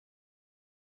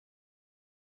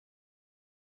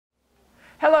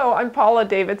Hello, I'm Paula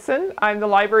Davidson. I'm the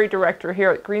library director here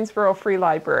at Greensboro Free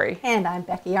Library. And I'm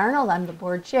Becky Arnold. I'm the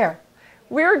board chair.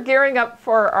 We're gearing up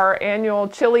for our annual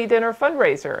chili dinner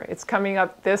fundraiser. It's coming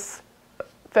up this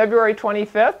February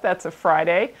 25th, that's a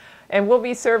Friday, and we'll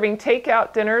be serving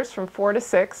takeout dinners from 4 to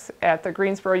 6 at the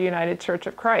Greensboro United Church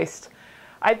of Christ.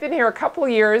 I've been here a couple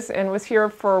years and was here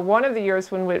for one of the years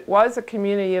when it was a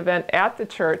community event at the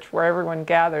church where everyone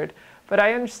gathered. But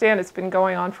I understand it's been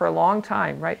going on for a long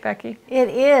time, right, Becky? It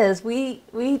is. We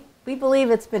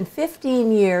believe it's been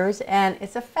 15 years, and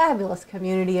it's a fabulous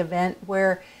community event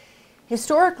where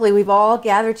historically we've all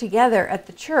gathered together at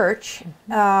the church,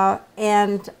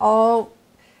 and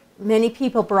many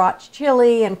people brought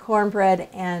chili and cornbread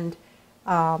and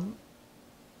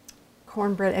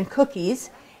cookies,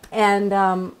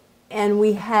 and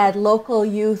we had local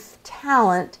youth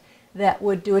talent that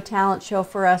would do a talent show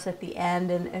for us at the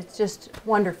end, and it's just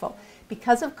wonderful.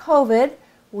 Because of COVID,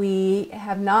 we're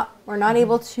not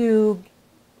able to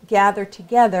gather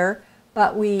together,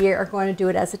 but we are going to do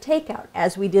it as a takeout,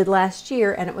 as we did last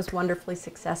year, and it was wonderfully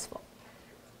successful.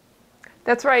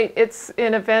 That's right. It's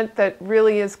an event that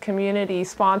really is community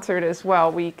sponsored as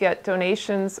well. We get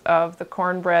donations of the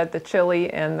cornbread, the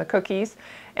chili, and the cookies.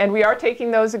 And we are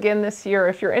taking those again this year.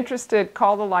 If you're interested,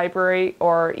 call the library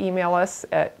or email us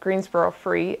at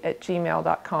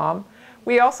greensborofree@gmail.com.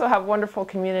 We also have wonderful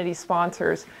community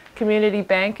sponsors. Community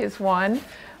Bank is one,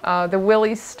 the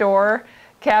Willie's Store,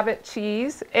 Cabot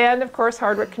Cheese, and of course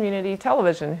Hardwick Community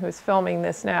Television, who is filming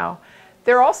this now.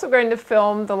 They're also going to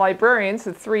film the librarians,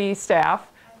 the 3 staff,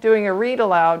 doing a read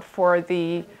aloud for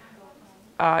the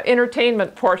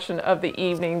entertainment portion of the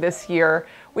evening this year.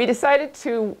 We decided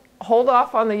to hold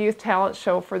off on the youth talent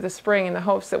show for the spring in the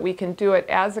hopes that we can do it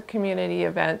as a community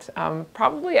event,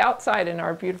 probably outside in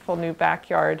our beautiful new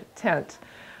backyard tent.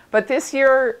 But this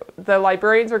year, the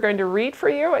librarians are going to read for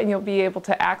you, and you'll be able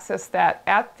to access that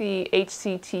at the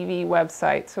HCTV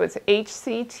website. So it's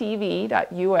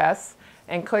hctv.us,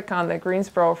 and click on the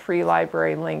Greensboro Free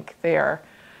Library link there.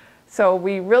 So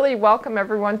we really welcome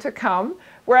everyone to come.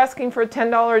 We're asking for a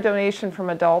 $10 donation from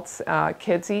adults.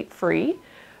 Kids eat free,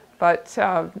 but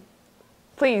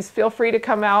please feel free to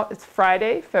come out. It's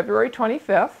Friday, February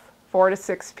 25th, 4 to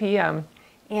 6 p.m.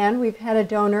 And we've had a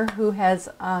donor who has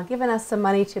given us some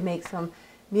money to make some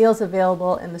meals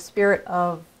available in the spirit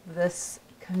of this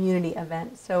community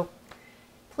event. So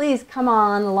please come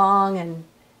on along and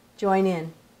join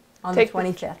in on the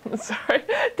 25th.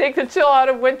 Take the chill out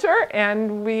of winter,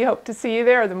 and we hope to see you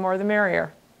there. The more the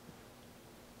merrier.